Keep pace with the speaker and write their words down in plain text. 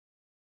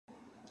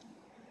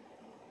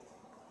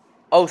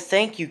Oh,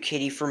 thank you,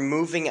 kitty, for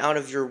moving out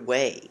of your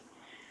way.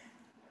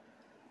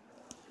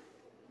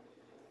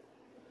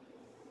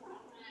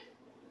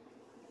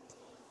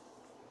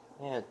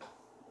 Yeah.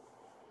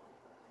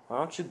 Why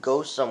don't you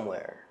go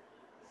somewhere?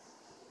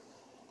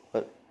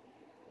 What?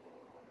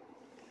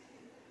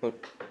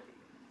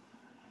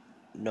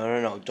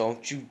 No.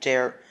 Don't you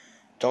dare.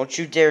 Don't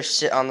you dare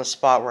sit on the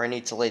spot where I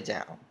need to lay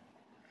down.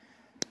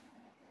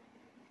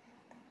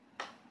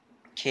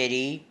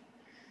 Kitty,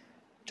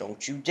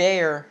 don't you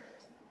dare.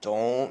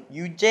 Don't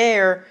you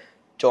dare.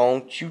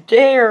 Don't you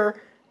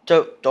dare.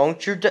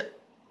 Don't you dare.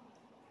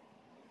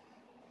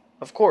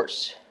 Of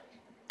course.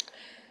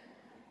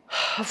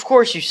 Of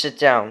course you sit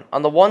down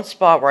on the one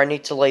spot where I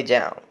need to lay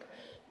down.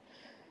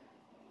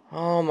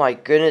 Oh my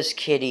goodness,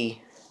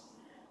 kitty.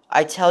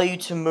 I tell you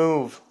to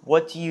move.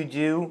 What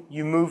do?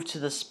 You move to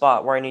the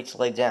spot where I need to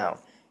lay down.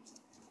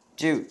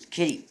 Dude,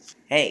 kitty,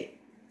 hey.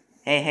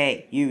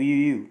 Hey,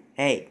 you.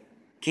 Hey,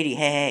 kitty,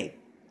 hey.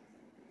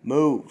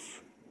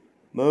 Move.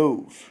 So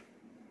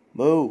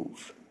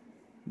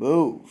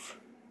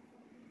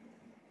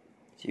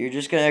you're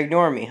just gonna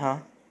ignore me, huh?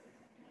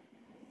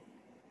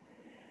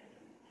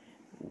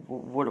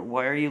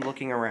 Why are you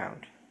looking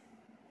around?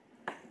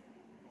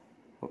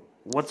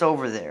 What's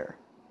over there?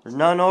 There's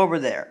none over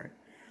there.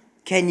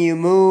 Can you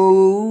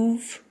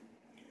move?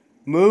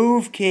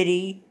 Move,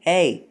 kitty.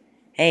 Hey.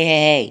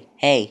 Hey.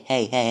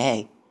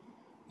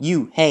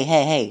 You,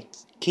 hey.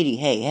 Kitty,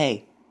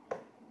 hey.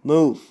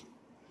 Move.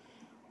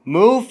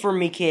 Move for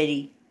me,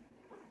 kitty.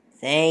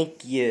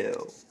 Thank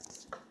you.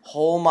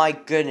 Oh my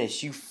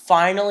goodness, you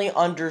finally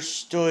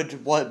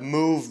understood what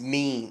move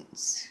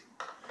means.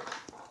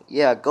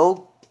 Yeah,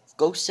 go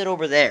sit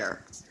over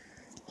there.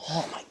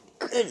 Oh my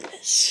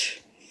goodness.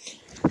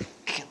 I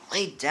can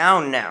lay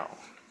down now.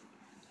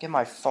 Get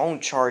my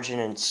phone charging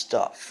and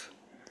stuff.